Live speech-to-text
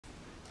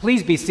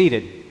Please be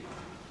seated.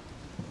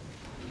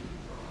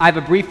 I have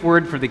a brief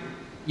word for the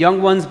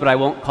young ones, but I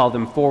won't call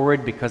them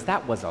forward because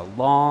that was a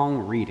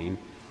long reading.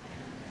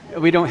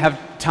 We don't have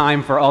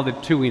time for all the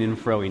toing and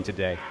froing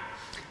today.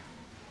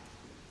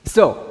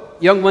 So,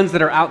 young ones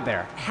that are out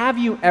there, have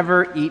you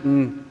ever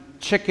eaten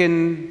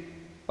chicken,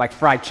 like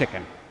fried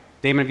chicken?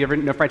 Damon, have you ever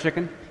eaten fried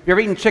chicken? Have you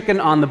ever eaten chicken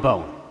on the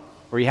bone,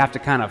 where you have to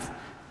kind of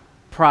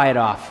pry it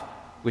off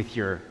with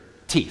your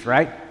teeth,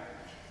 right?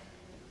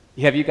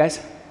 Have you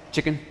guys?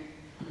 Chicken?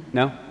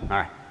 No? All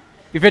right.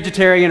 If you're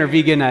vegetarian or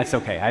vegan, that's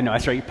okay. I know,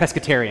 that's right. You're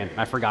pescatarian.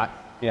 I forgot.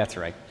 Yeah, that's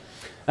right.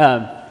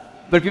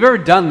 But if you've ever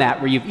done that,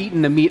 where you've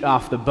eaten the meat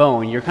off the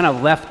bone, you're kind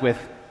of left with,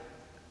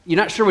 you're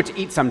not sure what to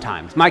eat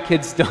sometimes. My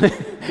kids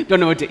don't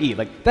know what to eat.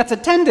 Like, that's a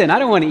tendon. I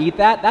don't want to eat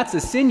that. That's a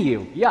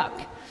sinew.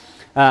 Yuck.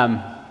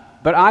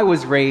 But I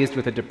was raised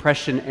with a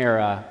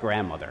Depression-era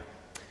grandmother,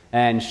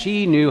 and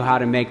she knew how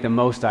to make the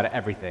most out of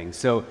everything.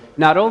 So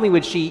not only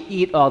would she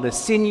eat all the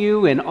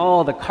sinew and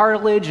all the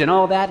cartilage and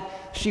all that,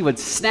 she would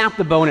snap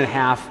the bone in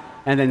half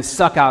and then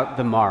suck out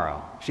the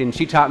marrow.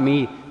 She taught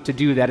me to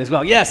do that as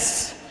well.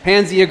 Yes,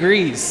 Pansy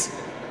agrees.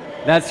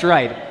 That's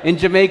right. In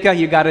Jamaica,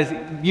 you got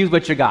to use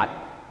what you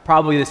got.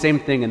 Probably the same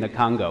thing in the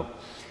Congo.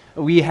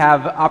 We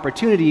have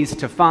opportunities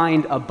to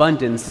find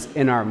abundance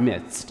in our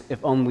midst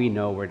if only we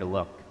know where to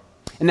look.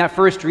 In that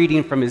first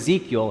reading from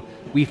Ezekiel,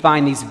 we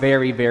find these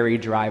very, very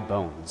dry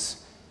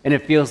bones, and it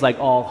feels like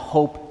all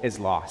hope is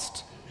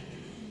lost.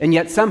 And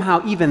yet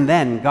somehow, even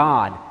then,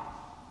 God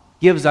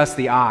gives us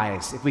the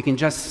eyes, if we can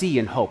just see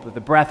and hope, that the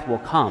breath will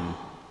come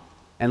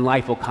and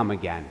life will come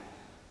again.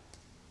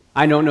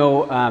 I don't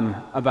know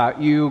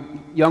about you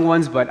young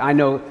ones, but I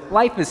know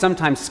life is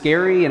sometimes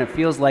scary, and it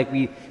feels like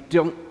we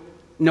don't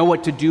know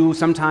what to do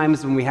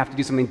sometimes when we have to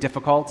do something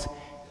difficult,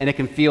 and it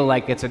can feel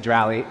like it's a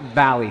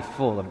valley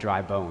full of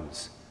dry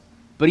bones.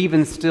 But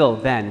even still,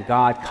 then,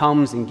 God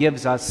comes and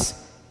gives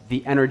us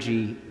the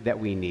energy that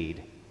we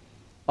need.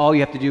 All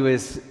you have to do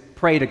is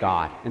pray to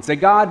God and say,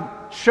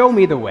 God, show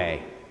me the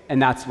way.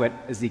 And that's what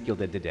Ezekiel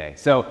did today.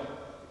 So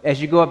as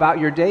you go about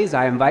your days,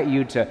 I invite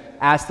you to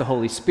ask the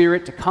Holy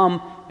Spirit to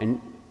come and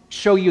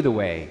show you the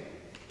way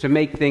to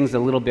make things a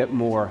little bit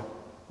more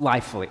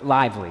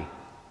lively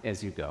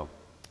as you go.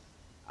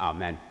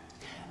 Amen.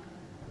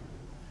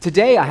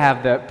 Today I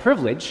have the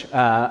privilege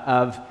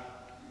of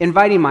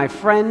inviting my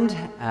friend,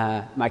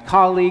 my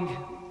colleague,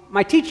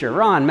 my teacher,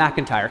 Ron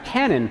McEntire,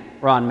 Canon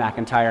Ron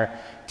McEntire,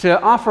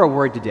 to offer a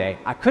word today.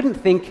 I couldn't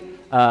think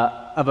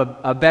of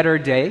a better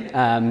day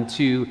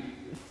to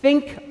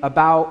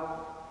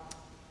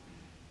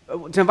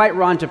invite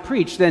Ron to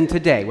preach than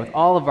today, with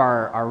all of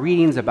our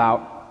readings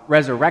about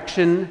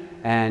resurrection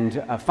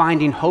and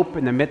finding hope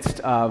in the midst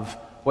of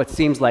what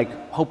seems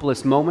like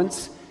hopeless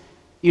moments.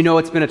 You know,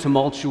 it's been a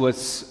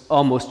tumultuous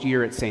almost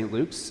year at St.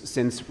 Luke's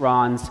since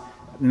Ron's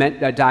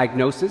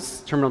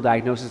terminal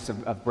diagnosis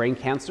of brain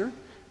cancer,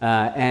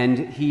 and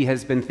he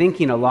has been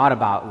thinking a lot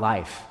about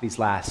life these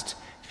last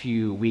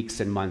few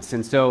weeks and months.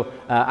 And so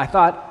I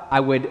thought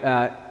I would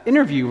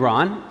interview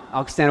Ron.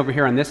 I'll stand over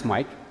here on this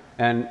mic,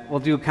 and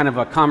we'll do kind of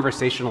a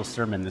conversational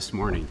sermon this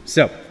morning.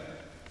 So,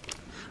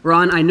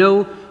 Ron, I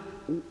know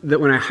that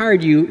when I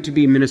hired you to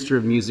be minister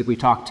of music, we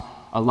talked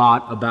a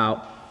lot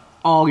about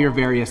all your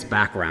various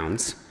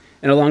backgrounds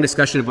and a long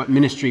discussion of what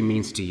ministry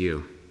means to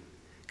you.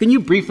 Can you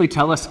briefly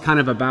tell us kind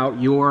of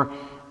about your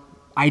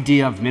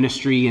idea of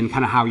ministry and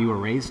kind of how you were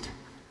raised?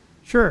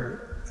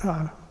 Sure.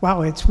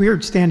 Wow, it's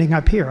weird standing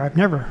up here. I've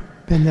never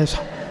been this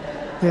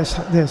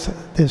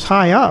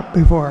high up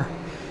before.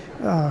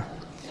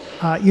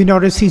 You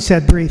notice he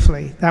said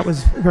briefly. That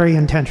was very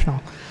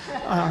intentional.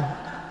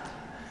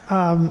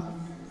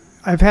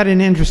 I've had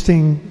an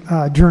interesting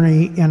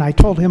journey, and I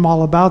told him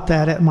all about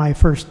that at my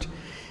first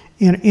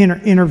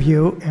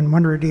interview and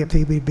wondered if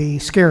he would be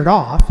scared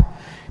off,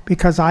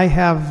 because I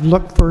have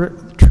looked for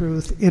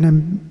truth in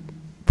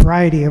a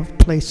variety of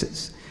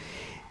places.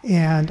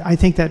 And I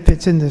think that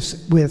fits in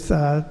this with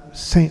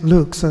St.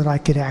 Luke, so that I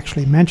could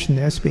actually mention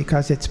this,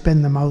 because it's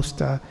been the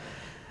most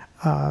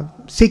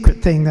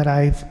secret thing that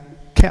I've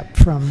kept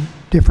from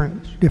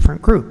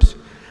different groups.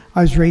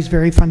 I was raised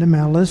very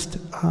fundamentalist,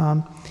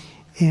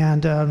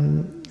 and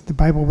the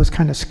Bible was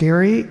kind of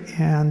scary,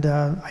 and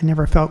I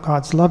never felt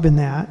God's love in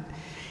that,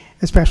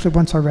 especially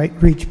once I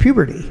reached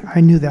puberty.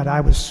 I knew that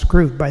I was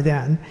screwed by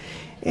then,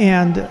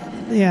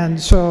 and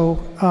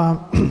so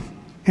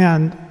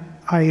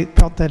I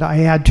felt that I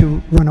had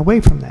to run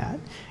away from that.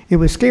 It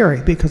was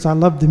scary because I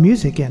loved the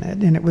music in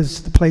it, and it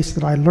was the place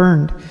that I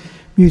learned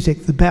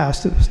music the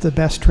best. It was the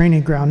best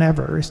training ground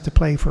ever, is to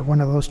play for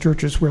one of those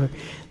churches where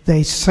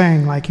they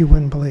sang like you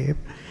wouldn't believe.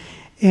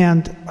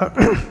 And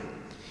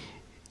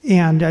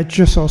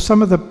just so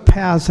some of the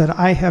paths that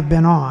I have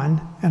been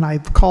on, and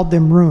I've called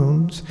them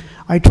runes.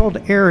 I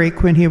told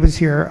Eric when he was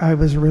here I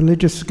was a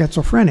religious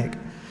schizophrenic.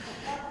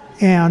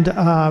 And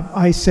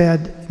I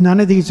said, none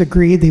of these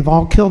agree. They've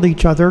all killed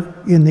each other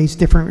in these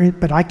different,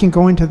 but I can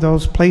go into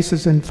those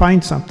places and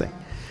find something.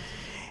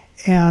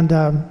 And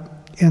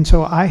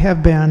so I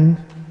have been,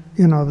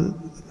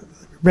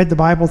 read the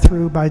Bible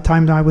through by the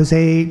time I was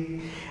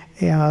 8,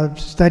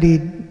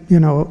 studied,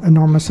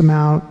 enormous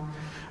amount,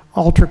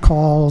 altar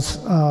calls,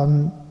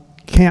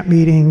 camp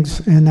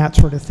meetings, and that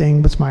sort of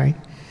thing was my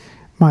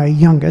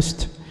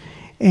youngest.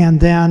 And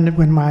then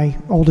when my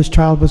oldest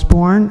child was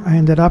born, I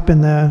ended up in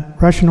the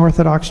Russian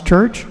Orthodox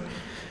Church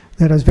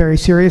that I was very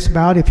serious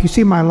about. If you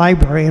see my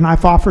library, and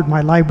I've offered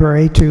my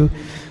library to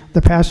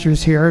the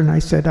pastors here, and I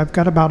said, I've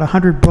got about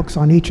 100 books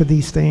on each of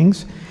these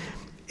things.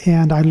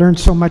 And I learned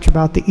so much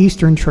about the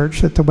Eastern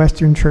Church that the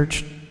Western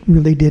Church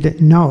really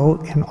didn't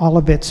know in all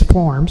of its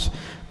forms,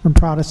 from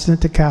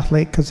Protestant to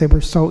Catholic, because they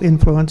were so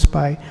influenced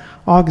by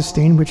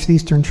Augustine, which the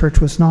Eastern Church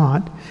was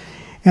not.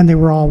 And they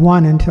were all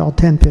one until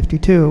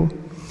 1052.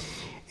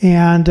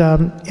 And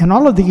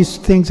all of these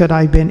things that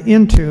I've been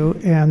into,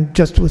 and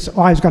just was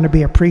always going to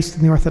be a priest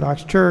in the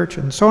Orthodox Church,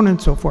 and so on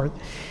and so forth.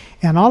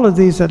 And all of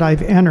these that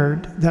I've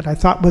entered that I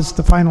thought was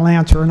the final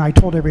answer, and I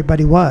told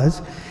everybody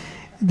was,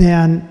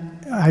 then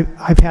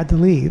I've had to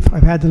leave.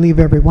 I've had to leave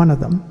every one of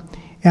them.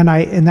 And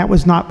that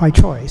was not by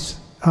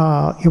choice.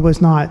 It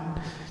was not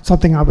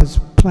something I was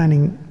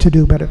planning to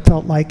do, but it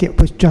felt like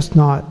it was just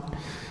not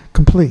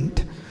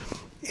complete.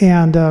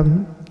 And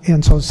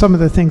so some of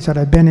the things that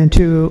I've been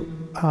into,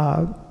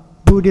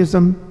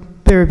 Buddhism,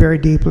 very, very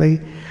deeply.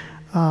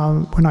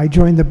 When I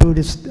joined the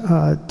Buddhist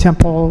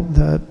temple,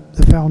 the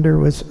founder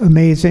was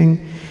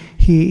amazing.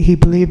 He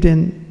believed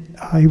in,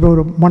 he wrote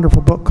a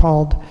wonderful book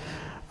called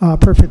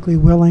Perfectly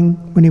Willing.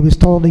 When he was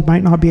told he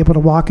might not be able to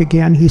walk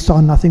again, he saw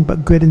nothing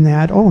but good in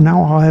that. Oh,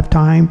 now I'll have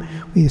time.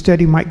 He said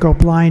he might go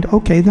blind.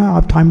 Okay, now I'll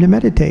have time to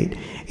meditate.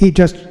 He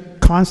just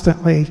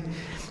constantly,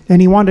 and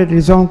he wanted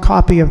his own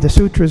copy of the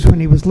sutras when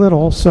he was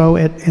little,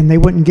 and they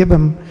wouldn't give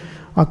him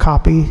a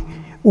copy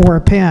or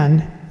a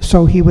pen,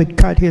 so he would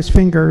cut his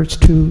fingers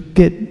to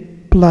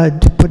get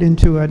blood to put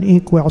into an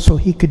inkwell so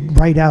he could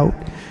write out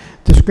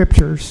the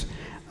scriptures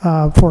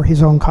for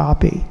his own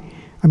copy.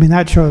 I mean,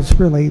 that shows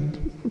really,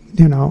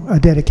 a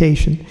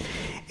dedication.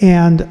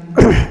 And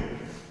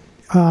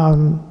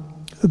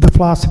the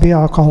philosophy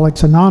of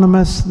Alcoholics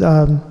Anonymous,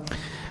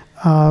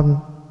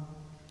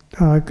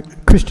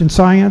 Christian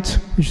Science,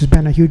 which has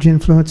been a huge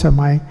influence on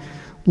my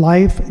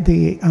life.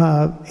 The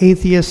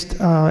atheist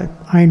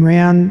Ayn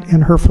Rand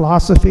and her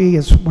philosophy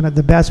is one of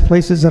the best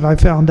places that I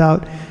found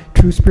out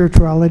true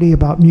spirituality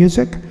about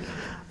music.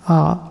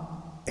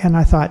 And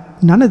I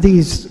thought, none of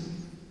these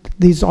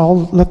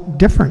all look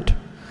different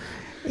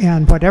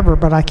and whatever,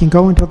 but I can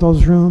go into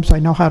those rooms. I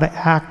know how to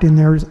act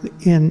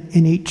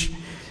in each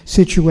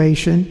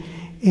situation,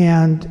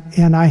 and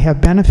I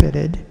have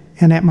benefited.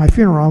 And at my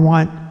funeral, I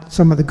want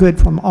some of the good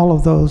from all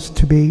of those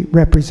to be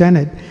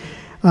represented.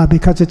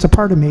 Because it's a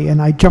part of me,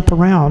 and I jump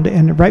around,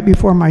 and right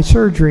before my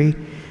surgery,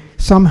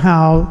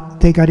 somehow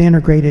they got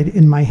integrated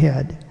in my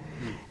head.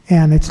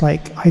 And it's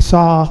like I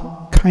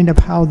saw kind of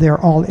how they're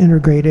all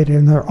integrated,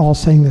 and they're all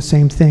saying the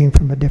same thing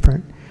from a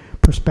different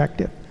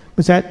perspective.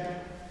 Was that?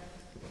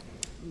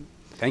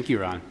 Thank you,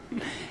 Ron.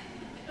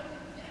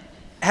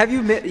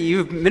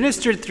 You've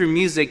ministered through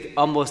music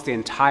almost the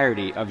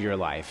entirety of your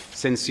life,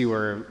 since you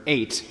were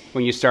 8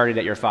 when you started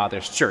at your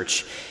father's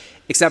church,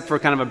 except for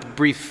kind of a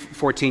brief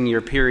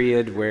 14-year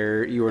period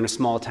where you were in a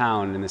small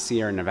town in the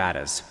Sierra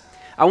Nevadas.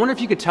 I wonder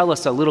if you could tell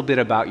us a little bit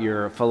about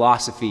your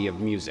philosophy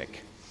of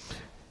music.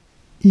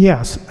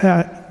 Yes.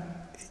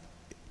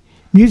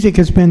 Music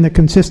has been the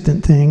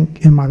consistent thing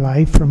in my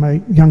life. From a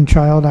young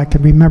child, I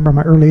can remember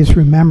my earliest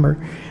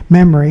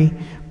memory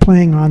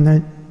playing on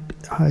the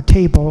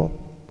table,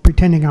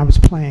 pretending I was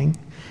playing,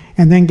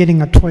 and then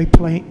getting a toy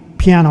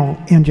piano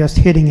and just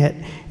hitting it,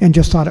 and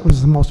just thought it was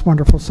the most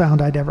wonderful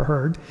sound I'd ever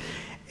heard.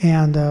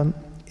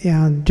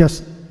 And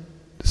just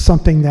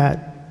something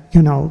that,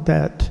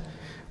 that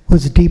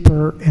was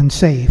deeper and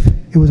safe.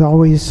 It was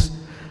always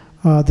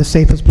the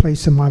safest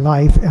place in my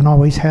life, and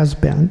always has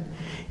been.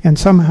 And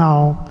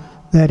somehow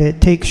that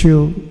it takes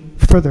you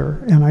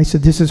further. And I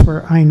said, this is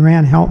where Ayn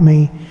Rand helped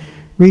me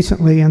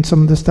recently, and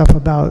some of the stuff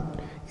about,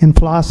 in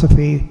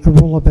philosophy, the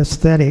role of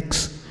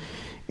aesthetics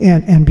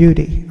and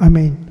beauty. I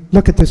mean,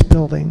 look at this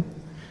building.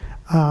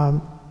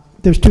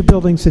 There's 2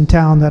 buildings in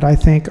town that I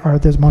think are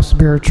the most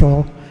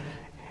spiritual,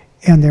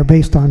 and they're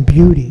based on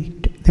beauty.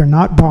 They're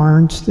not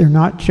barns, they're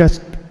not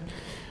just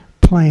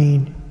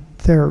plain,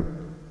 they're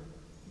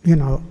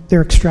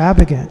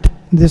extravagant.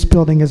 This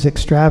building is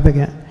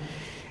extravagant.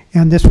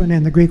 And this one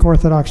in the Greek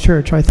Orthodox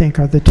Church, I think,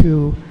 are the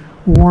 2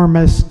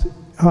 warmest,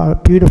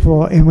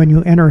 beautiful, and when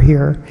you enter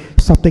here,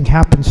 something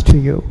happens to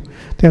you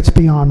that's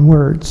beyond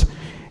words.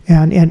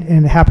 And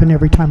it happened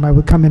every time I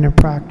would come in and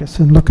practice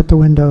and look at the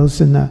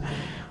windows and the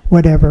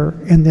whatever.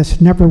 And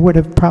this never would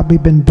have probably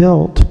been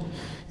built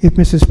if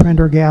Mrs.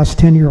 Prendergast's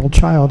 10-year-old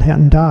child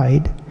hadn't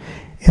died.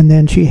 And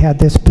then she had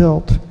this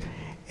built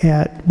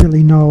at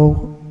really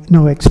no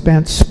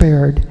expense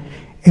spared.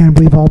 And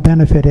we've all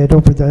benefited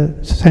over the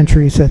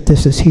centuries that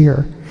this is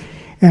here.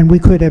 And we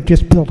could have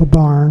just built a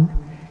barn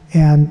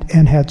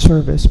and had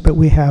service, but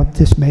we have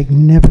this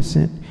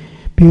magnificent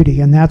beauty,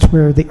 and that's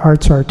where the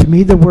arts are. To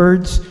me, the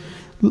words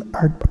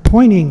are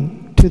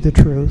pointing to the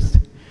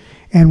truth,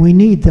 and we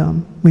need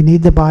them. We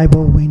need the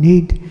Bible, we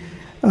need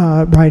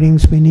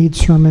writings, we need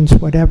sermons,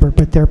 whatever,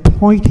 but they're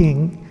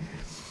pointing,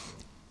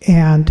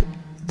 and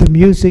the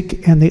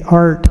music and the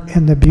art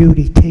and the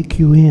beauty take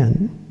you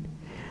in.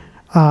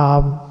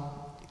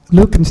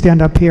 Luke can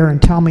stand up here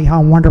and tell me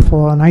how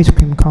wonderful an ice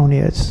cream cone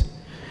is,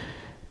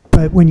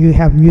 but when you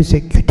have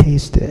music, you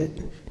taste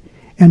it,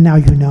 and now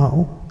you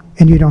know,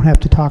 and you don't have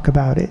to talk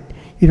about it.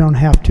 You don't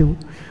have to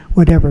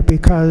whatever,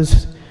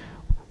 because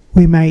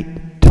we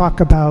might talk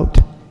about,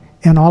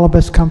 and all of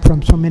us come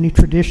from so many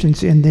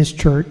traditions in this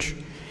church,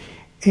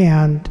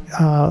 and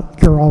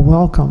you're all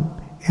welcome,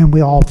 and we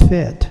all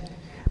fit.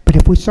 But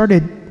if we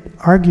started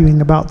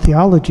arguing about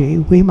theology,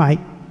 we might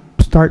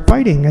start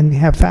fighting and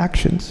have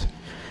factions.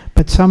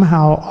 But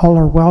somehow all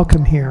are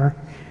welcome here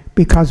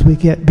because we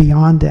get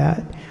beyond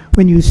that.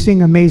 When you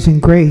sing Amazing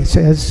Grace,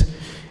 as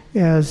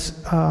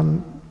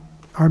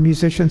our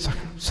musicians,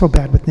 so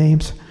bad with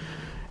names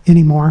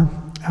anymore,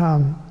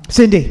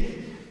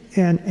 Cindy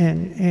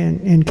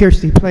and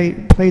Kirsty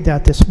played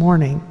that this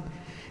morning.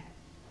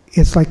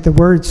 It's like the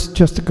words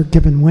just are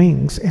given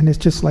wings, and it's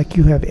just like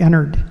you have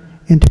entered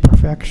into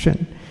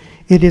perfection.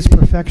 It is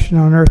perfection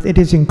on earth. It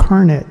is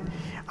incarnate.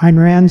 Ayn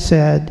Rand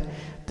said,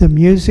 the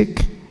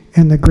music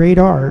and the great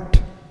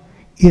art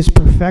is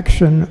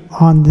perfection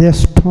on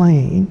this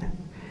plane.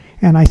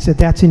 And I said,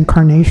 that's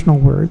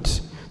incarnational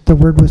words. The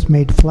Word was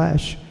made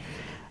flesh.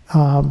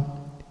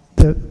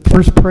 The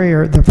first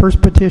prayer, the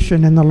first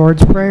petition in the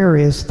Lord's Prayer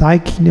is, thy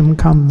kingdom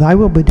come, thy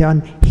will be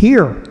done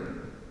here.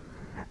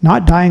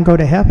 Not die and go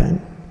to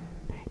heaven.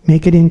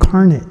 Make it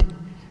incarnate.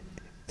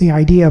 The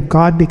idea of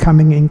God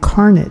becoming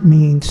incarnate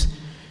means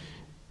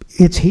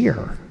it's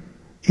here.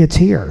 It's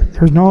here.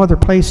 There's no other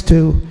place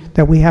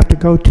that we have to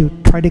go to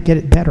try to get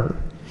it better.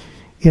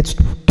 It's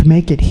to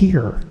make it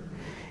here.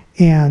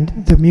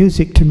 And the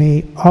music to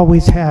me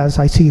always has,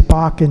 I see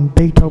Bach and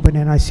Beethoven,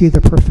 and I see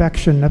the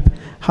perfection of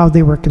how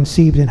they were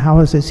conceived and how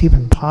is this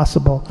even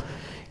possible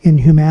in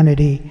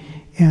humanity,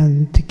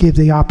 and to give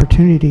the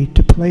opportunity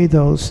to play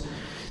those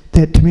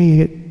that to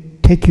me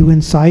take you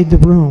inside the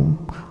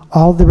room.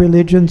 All the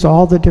religions,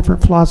 all the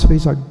different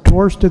philosophies are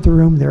doors to the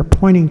room. They're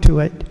pointing to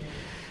it.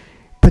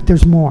 But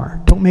there's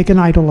more. Don't make an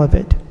idol of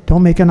it.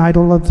 Don't make an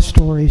idol of the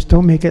stories.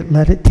 Don't make it,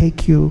 let it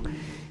take you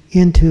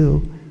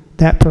into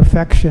that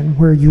perfection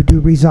where you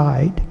do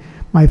reside.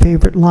 My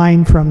favorite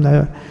line from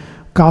the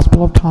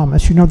Gospel of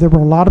Thomas, you know, there were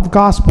a lot of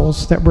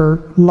Gospels that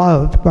were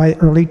loved by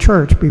early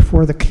church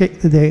before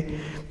the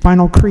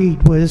final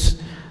creed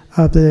was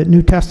the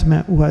New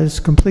Testament was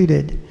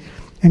completed.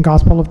 And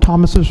Gospel of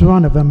Thomas is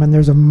one of them, and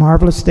there's a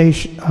marvelous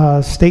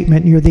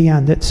statement near the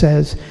end that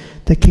says,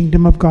 the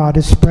kingdom of God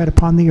is spread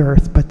upon the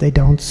earth, but they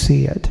don't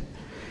see it.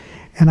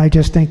 And I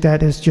just think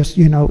that is just,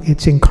 you know,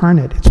 it's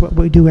incarnate. It's what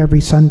we do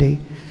every Sunday.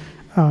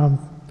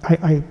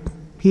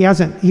 He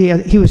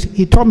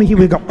told me he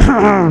would go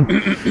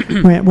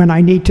when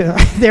I need to.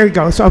 There he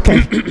goes.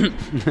 Okay.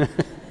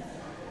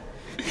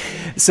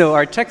 So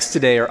our texts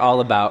today are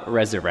all about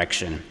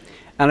resurrection.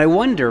 And I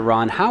wonder,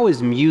 Ron, how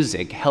has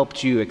music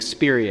helped you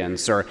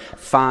experience or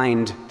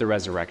find the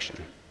resurrection?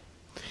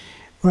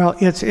 Well,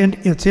 it's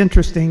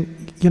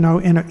interesting, you know,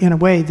 in a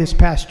way this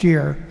past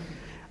year,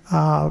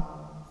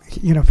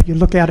 you know, if you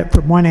look at it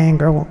from one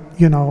angle,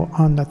 you know,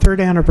 on the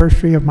 3rd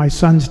anniversary of my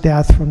son's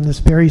death from this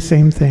very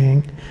same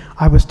thing,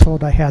 I was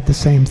told I had the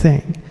same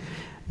thing.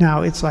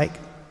 Now, it's like,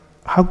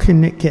 how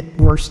can it get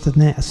worse than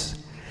this?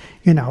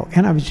 You know,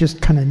 and I was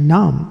just kind of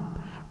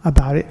numb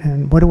about it,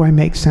 and what do I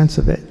make sense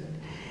of it?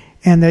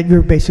 And that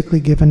you're basically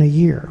given a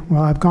year.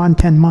 Well, I've gone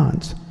 10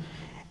 months,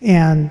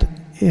 and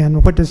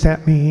what does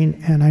that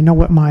mean? And I know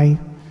what my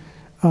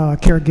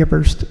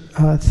caregivers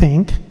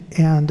think,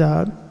 and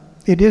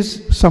it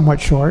is somewhat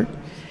short,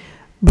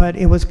 but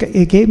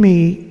it gave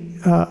me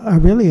a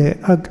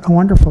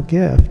wonderful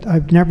gift.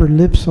 I've never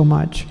lived so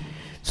much,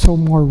 so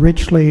more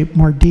richly,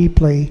 more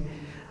deeply.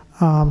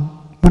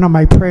 One of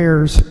my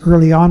prayers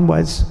early on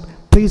was,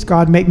 please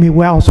God, make me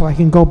well so I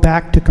can go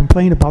back to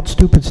complain about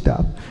stupid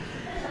stuff.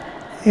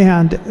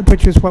 And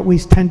which is what we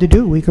tend to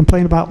do. We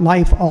complain about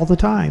life all the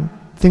time.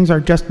 Things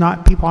are just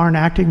not, people aren't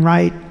acting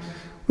right,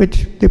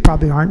 which they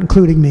probably aren't,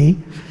 including me.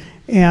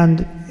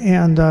 And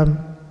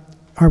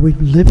are we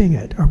living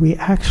it? Are we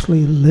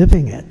actually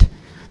living it?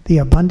 The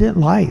abundant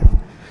life.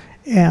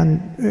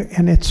 And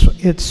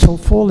it's so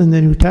full in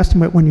the New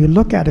Testament. When you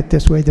look at it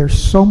this way, there's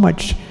so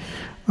much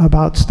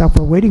about stuff.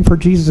 We're waiting for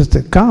Jesus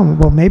to come.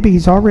 Well, maybe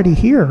he's already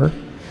here,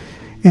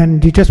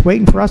 and you're just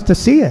waiting for us to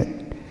see it.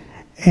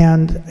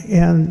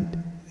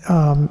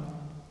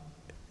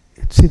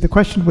 See, the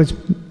question was,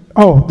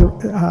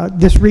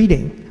 this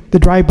reading, the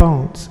dry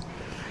bones.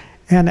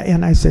 And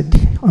I said,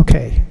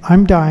 okay,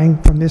 I'm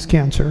dying from this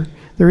cancer.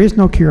 There is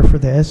no cure for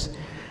this.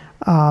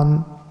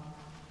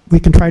 We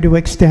can try to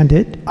extend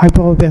it. I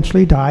will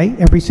eventually die.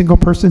 Every single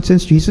person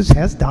since Jesus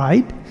has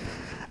died,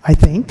 I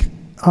think.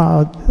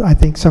 I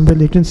think some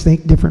religions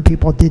think different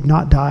people did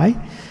not die.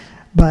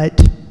 But,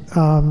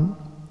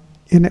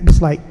 and it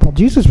was like, well,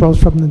 Jesus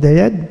rose from the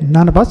dead.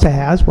 None of us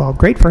has. Well,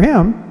 great for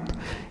him.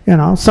 You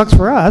know, sucks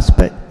for us,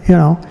 but, you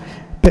know,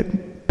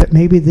 but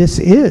maybe this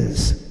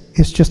is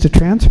It's just a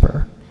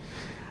transfer.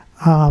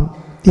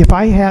 If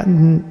I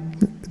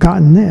hadn't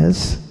gotten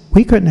this,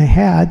 we couldn't have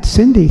had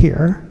Cindy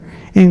here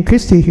and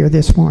Christy here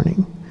this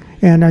morning.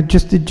 And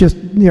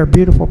they're a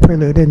beautiful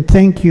prelude. And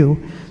thank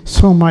you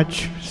so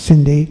much,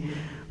 Cindy,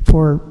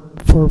 for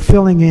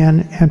filling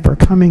in and for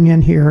coming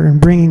in here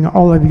and bringing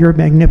all of your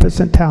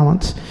magnificent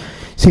talents.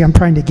 See, I'm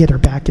trying to get her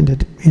back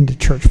into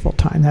church full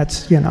time.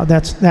 That's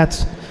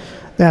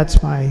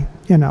my,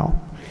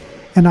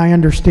 and I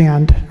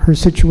understand her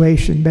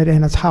situation,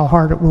 and it's how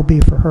hard it will be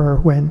for her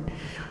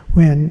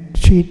when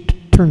she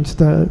turns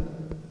the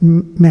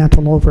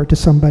mantle over to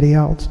somebody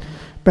else.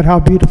 But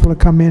how beautiful to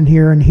come in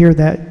here and hear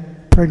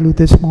that prelude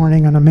this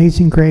morning on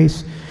Amazing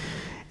Grace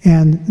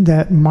and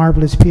that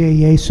marvelous Pie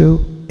Jesu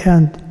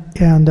and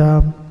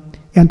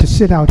to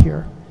sit out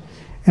here.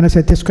 And I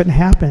said, this couldn't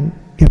happen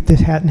if this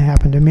hadn't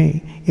happened to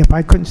me. If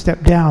I couldn't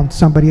step down,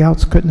 somebody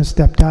else couldn't have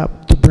stepped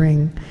up to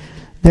bring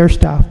their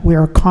stuff. We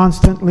are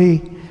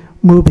constantly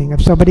moving.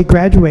 If somebody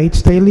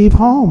graduates, they leave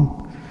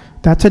home.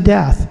 That's a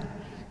death.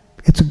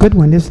 It's a good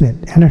one, isn't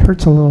it? And it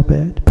hurts a little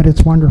bit, but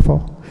it's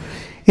wonderful.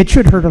 It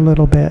should hurt a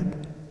little bit.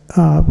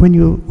 When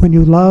you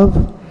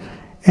love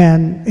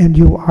and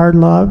you are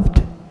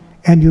loved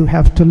and you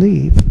have to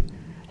leave,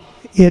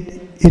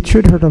 it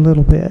should hurt a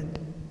little bit,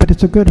 but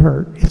it's a good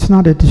hurt. It's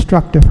not a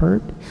destructive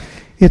hurt.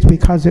 It's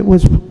because it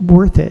was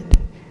worth it.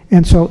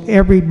 And so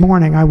every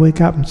morning I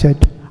wake up and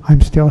said, I'm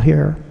still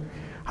here.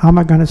 How am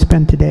I going to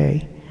spend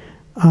today?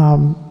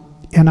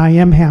 And I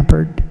am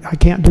hampered. I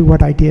can't do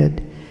what I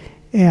did.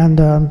 And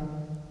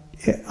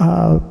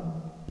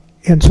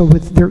so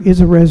there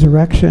is a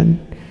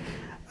resurrection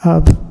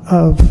of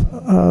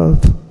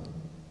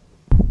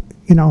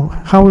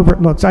however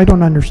it looks. I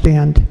don't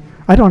understand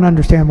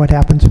what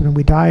happens when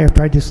we die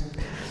after I just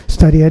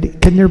study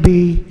it. Can there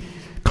be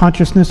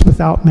consciousness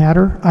without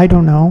matter? I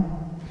don't know.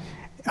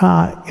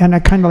 And I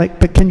kind of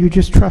but can you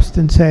just trust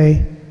and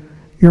say,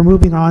 you're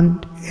moving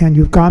on and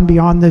you've gone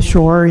beyond the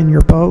shore in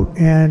your boat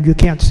and you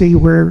can't see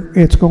where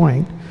it's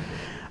going.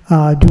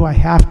 Do I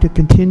have to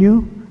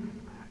continue?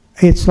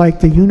 It's like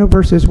the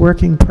universe is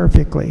working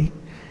perfectly.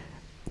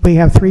 We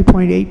have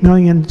 3.8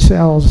 million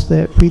cells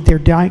that read their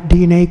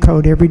DNA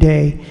code every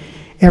day.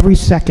 Every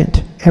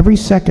second,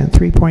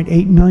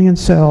 3.8 million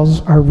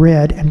cells are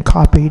read and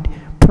copied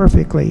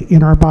perfectly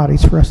in our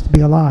bodies for us to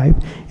be alive,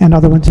 and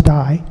other ones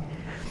die.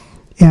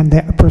 And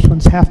the first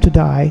ones have to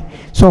die.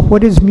 So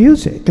what is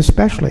music,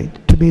 especially,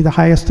 to be the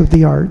highest of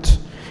the arts?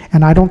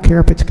 And I don't care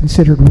if it's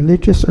considered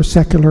religious or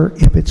secular.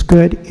 If it's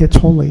good, it's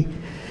holy.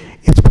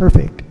 It's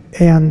perfect.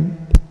 And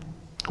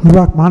the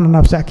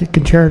Rachmaninoff's Active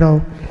Concerto,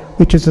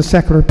 which is a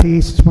secular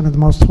piece, is one of the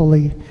most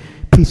holy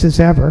pieces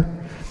ever.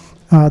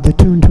 The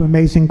tune to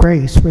Amazing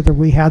Grace, whether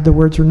we had the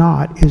words or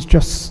not, is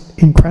just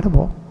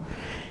incredible.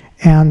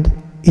 And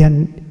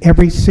in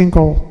every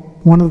single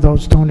one of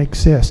those don't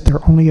exist.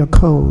 They're only a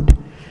code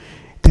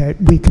that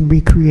we can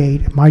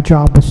recreate. My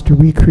job was to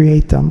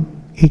recreate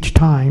them each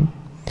time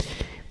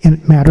in a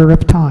matter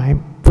of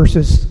time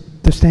versus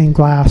the stained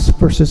glass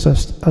versus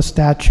a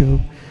statue.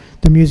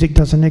 The music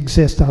doesn't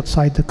exist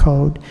outside the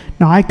code.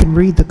 Now I can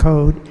read the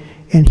code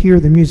and hear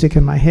the music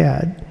in my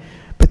head,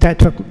 but that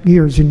took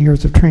years and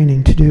years of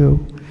training to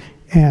do.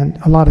 And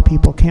a lot of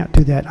people can't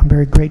do that. I'm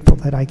very grateful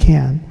that I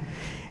can.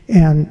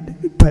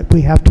 But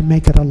we have to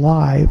make it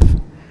alive,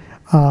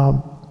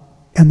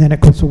 and then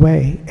it goes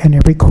away, and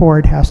every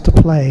chord has to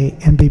play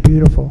and be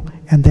beautiful,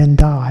 and then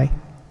die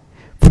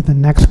for the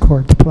next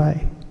chord to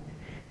play.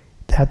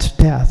 That's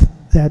death.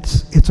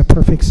 It's a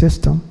perfect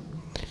system.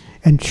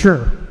 And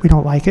sure, we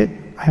don't like it.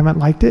 I haven't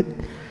liked it,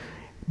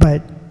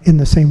 but in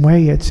the same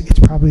way, it's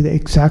probably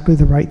exactly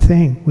the right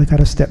thing. We've got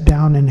to step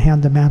down and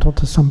hand the mantle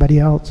to somebody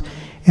else.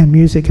 And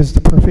music is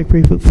the perfect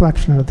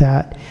reflection of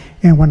that.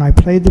 And when I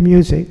played the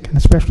music, and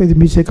especially the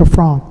music of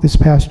Franck this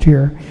past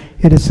year,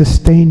 it has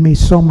sustained me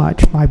so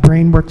much. My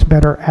brain works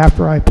better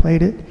after I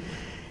played it,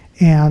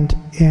 and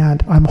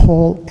I'm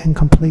whole and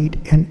complete,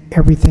 and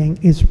everything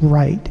is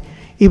right.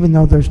 Even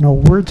though there's no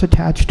words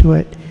attached to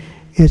it,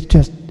 it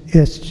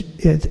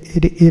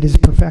is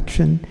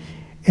perfection,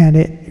 and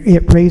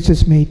it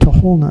raises me to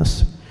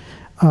wholeness,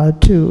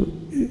 to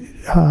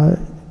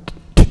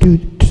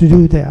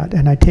do that,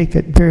 and I take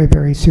it very,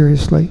 very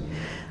seriously.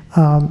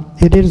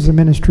 It is a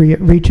ministry.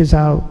 It reaches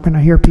out. When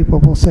I hear people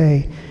will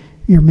say,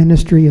 your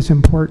ministry is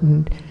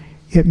important,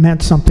 it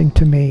meant something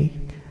to me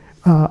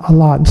a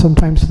lot, and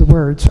sometimes the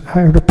words. I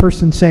heard a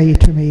person say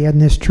to me in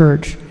this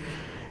church,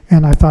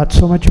 and I thought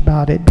so much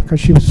about it because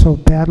she was so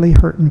badly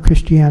hurt in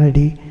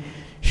Christianity.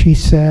 She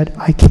said,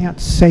 I can't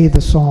say the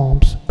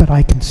Psalms, but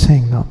I can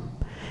sing them.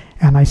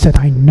 And I said,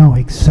 I know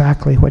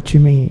exactly what you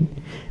mean,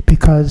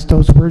 because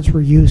those words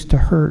were used to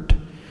hurt.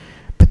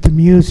 But the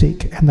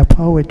music and the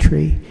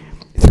poetry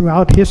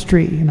throughout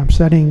history, and I'm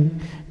studying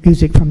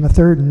music from the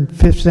 3rd and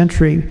 5th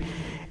century,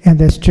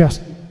 and it's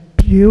just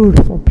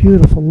beautiful,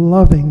 beautiful,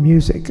 loving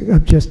music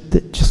of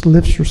that just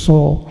lifts your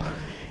soul.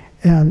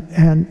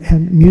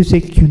 And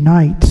music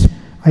unites.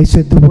 I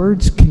said the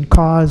words can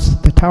cause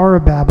the Tower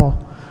of Babel,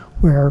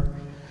 where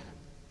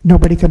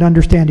nobody could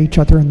understand each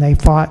other, and they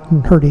fought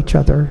and hurt each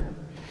other.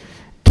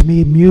 To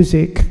me,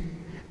 music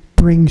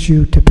brings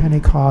you to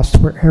Pentecost,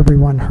 where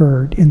everyone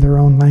heard in their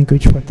own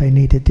language what they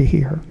needed to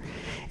hear.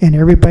 And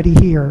everybody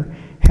here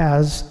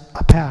has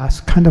a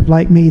past, kind of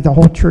like me. The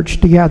whole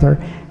church together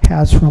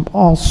has from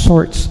all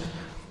sorts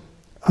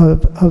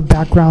of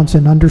backgrounds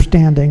and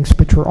understandings,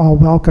 but you're all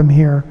welcome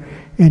here,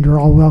 and you're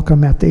all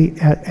welcome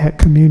at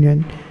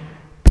communion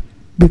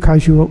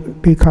because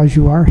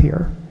you are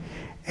here.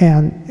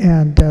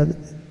 And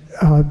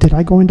did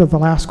I go into the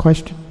last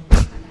question?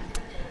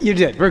 You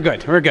did. We're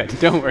good. We're good.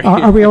 Don't worry.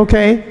 Are we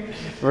okay?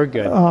 We're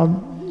good.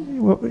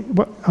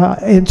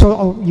 And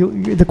so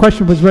the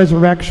question was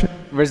resurrection.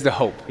 Where's the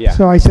hope? Yeah.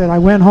 So I said I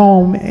went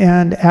home,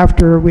 and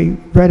after we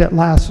read it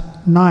last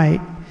night,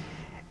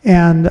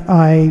 and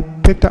I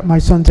picked up my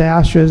son's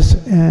ashes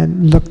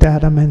and looked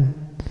at them, and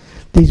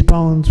these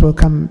bones will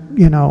come,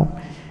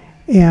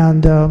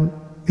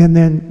 and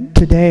then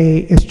today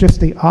it's just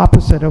the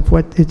opposite of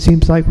what it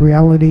seems like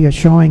reality is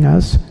showing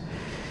us.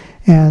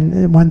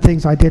 And one of the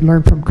things I did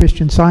learn from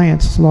Christian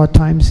Science a lot of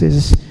times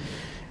is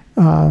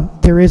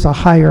there is a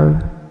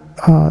higher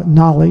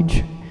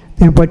knowledge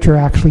than what you're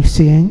actually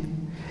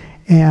seeing,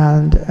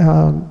 and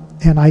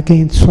I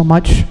gained so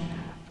much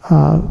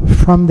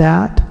from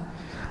that,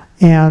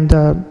 and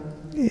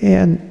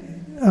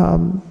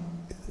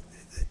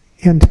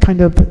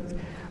kind of,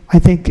 I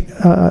think,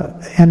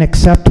 an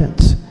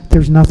acceptance.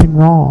 There's nothing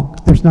wrong.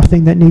 There's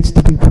nothing that needs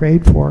to be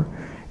prayed for.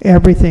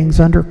 Everything's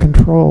under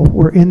control.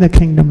 We're in the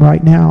kingdom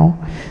right now.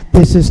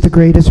 This is the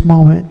greatest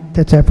moment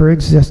that's ever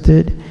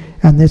existed,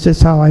 and this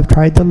is how I've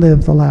tried to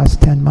live the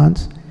last 10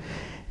 months.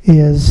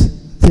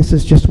 This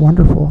is just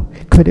wonderful.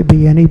 Could it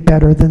be any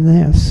better than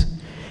this?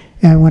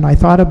 And when I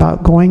thought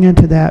about going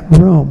into that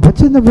room,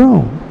 what's in the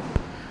room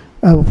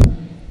of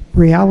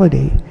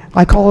reality?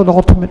 I call it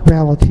ultimate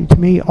reality. To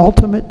me,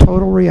 ultimate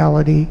total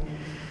reality,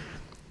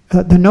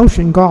 the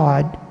notion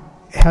God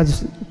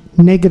has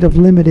negative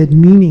limited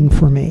meaning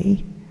for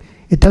me.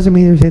 It doesn't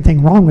mean there's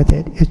anything wrong with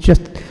it. It's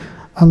just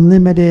a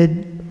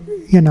limited,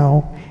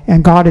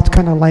 and God is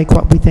kind of like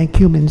what we think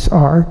humans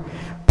are,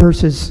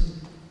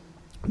 versus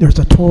there's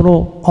a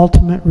total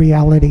ultimate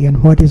reality,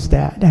 and what is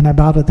that? And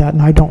about that,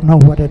 and I don't know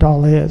what it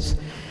all is.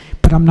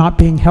 But I'm not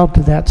being held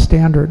to that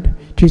standard.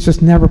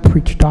 Jesus never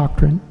preached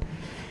doctrine.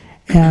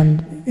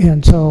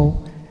 And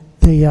so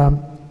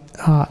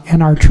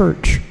and our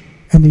church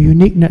and the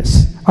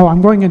uniqueness. Oh,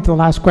 I'm going into the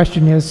last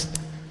question is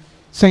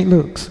St.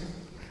 Luke's.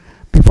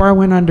 Before I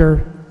went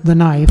under the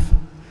knife,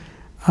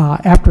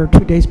 after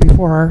 2 days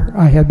before,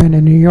 I had been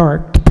in New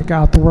York to pick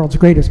out the world's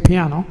greatest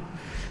piano,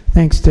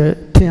 thanks to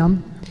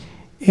Tim,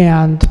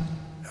 and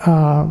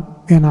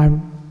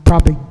I'm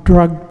probably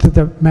drugged to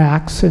the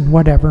max and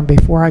whatever. And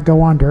before I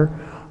go under,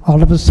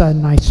 all of a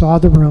sudden I saw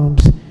the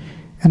rooms,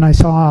 and I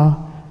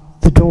saw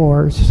the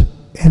doors,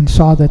 and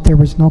saw that there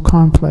was no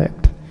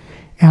conflict,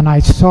 and I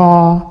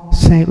saw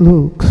St.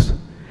 Luke's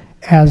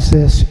as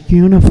this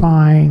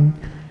unifying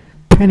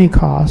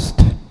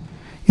Pentecost.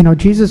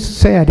 Jesus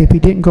said if he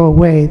didn't go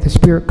away, the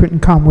Spirit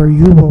couldn't come, where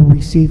you will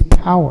receive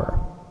power.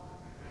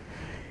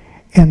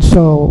 And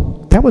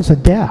so that was a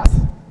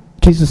death,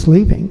 Jesus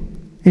leaving.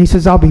 And he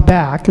says, I'll be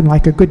back. And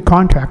like a good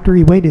contractor,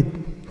 he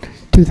waited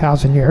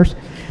 2,000 years.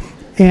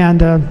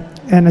 And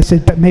I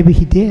said, but maybe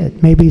he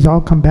did. Maybe he's all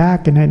come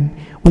back, and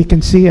then we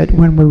can see it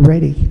when we're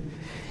ready.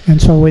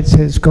 And so it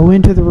says, go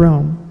into the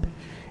room.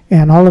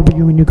 And all of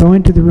you, when you go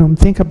into the room,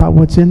 think about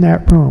what's in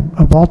that room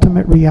of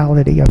ultimate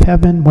reality, of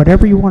heaven,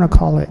 whatever you want to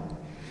call it.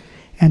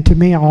 And to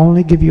me, I'll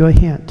only give you a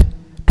hint.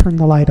 Turn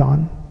the light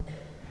on.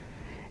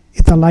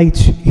 If the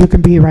lights, you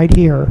can be right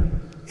here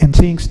and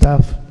seeing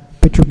stuff,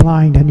 but you're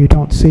blind and you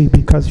don't see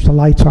because the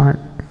lights aren't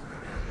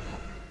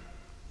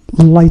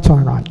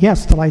on.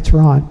 Yes, the lights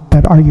are on,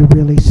 but are you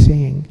really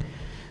seeing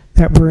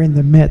that we're in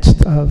the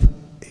midst of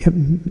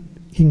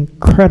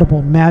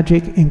incredible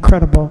magic,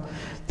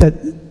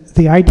 that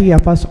the idea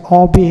of us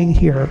all being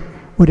here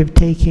would have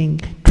taken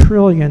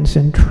trillions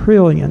and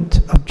trillions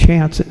of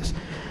chances.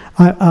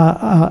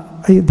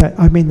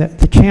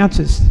 The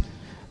chances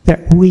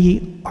that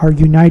we are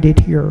united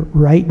here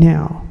right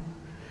now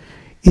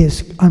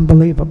is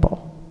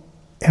unbelievable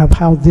of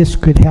how this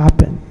could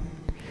happen.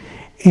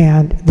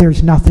 And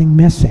there's nothing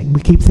missing.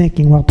 We keep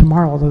thinking, well,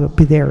 tomorrow it'll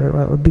be there,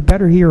 or it'll be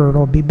better here, or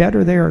it'll be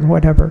better there, and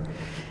whatever.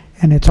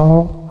 And it's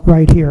all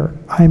right here.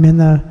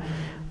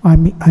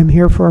 I'm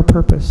here for a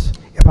purpose.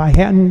 If I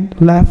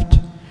hadn't left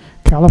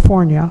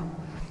California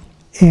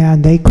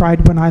and they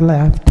cried when I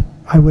left,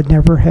 I would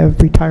never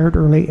have retired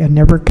early and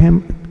never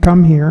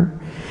come here.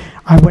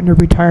 I wouldn't have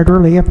retired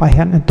early if I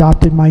hadn't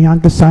adopted my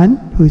youngest son,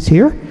 who's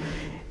here,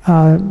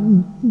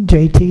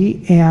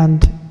 JT,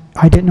 and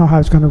I didn't know how I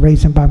was going to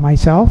raise him by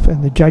myself.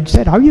 And the judge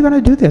said, how are you going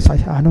to do this? I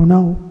said, I don't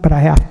know, but I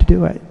have to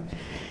do it.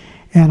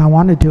 And I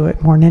want to do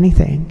it more than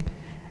anything.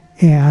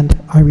 And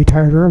I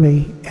retired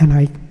early,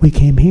 and we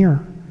came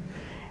here.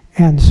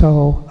 And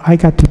so I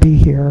got to be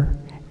here,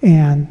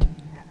 and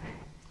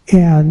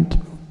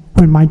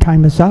when my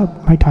time is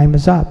up, my time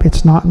is up.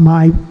 It's not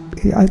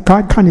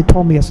God kind of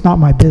told me it's not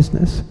my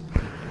business.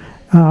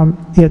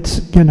 It's,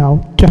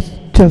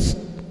 just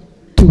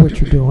do what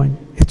you're doing.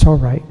 It's all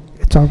right.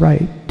 It's all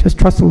right. Just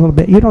trust a little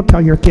bit. You don't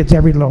tell your kids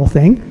every little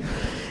thing.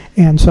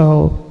 And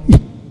so,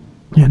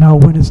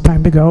 when it's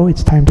time to go,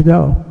 it's time to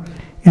go.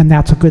 And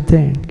that's a good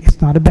thing.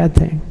 It's not a bad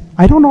thing.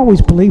 I don't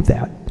always believe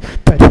that,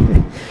 but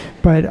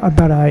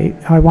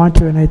I want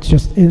to, and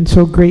I'm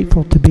so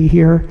grateful to be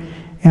here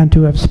and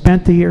to have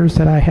spent the years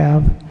that I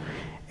have,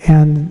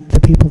 and the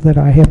people that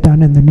I have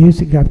done, and the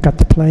music I've got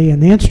to play,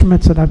 and the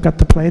instruments that I've got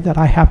to play that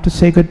I have to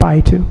say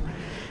goodbye to.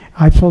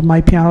 I've sold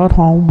my piano at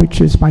home,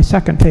 which is my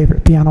second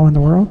favorite piano in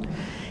the world,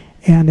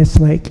 and it's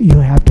like you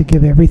have to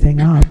give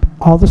everything up.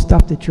 All the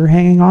stuff that you're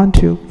hanging on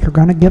to, you're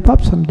going to give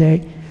up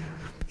someday.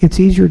 It's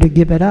easier to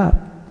give it up,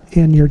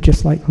 and you're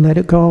just like, let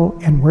it go,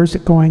 and where's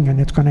it going, and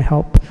it's going to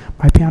help.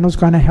 My piano's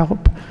going to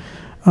help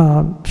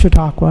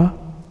Chautauqua,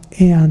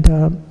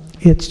 and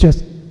it's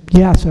just,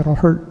 yes, it'll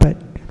hurt, but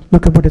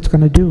look at what it's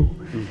going to do,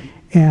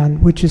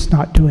 and which it's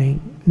not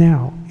doing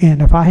now.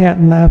 And if I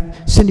hadn't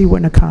left, Cindy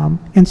wouldn't have come,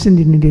 and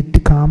Cindy needed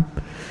to come,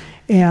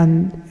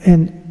 and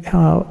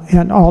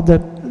all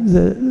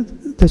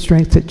the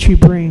strength that she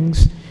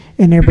brings,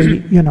 and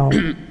every,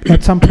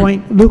 at some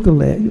point Luke will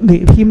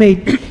leave.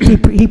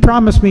 He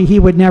promised me he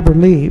would never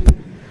leave,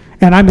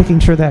 and I'm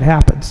making sure that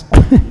happens.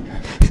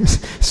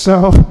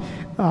 So,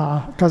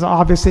 because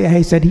obviously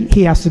he said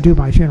he has to do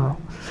my funeral,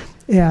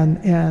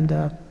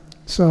 and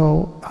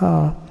so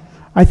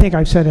I think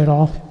I've said it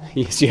all.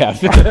 Yes, you have.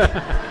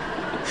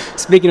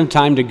 Speaking of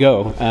time to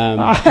go,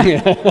 thank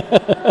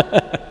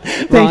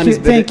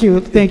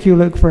you,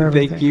 Luke, for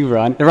everything. Thank you,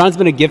 Ron. Ron's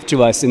been a gift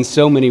to us in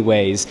so many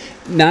ways.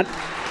 Not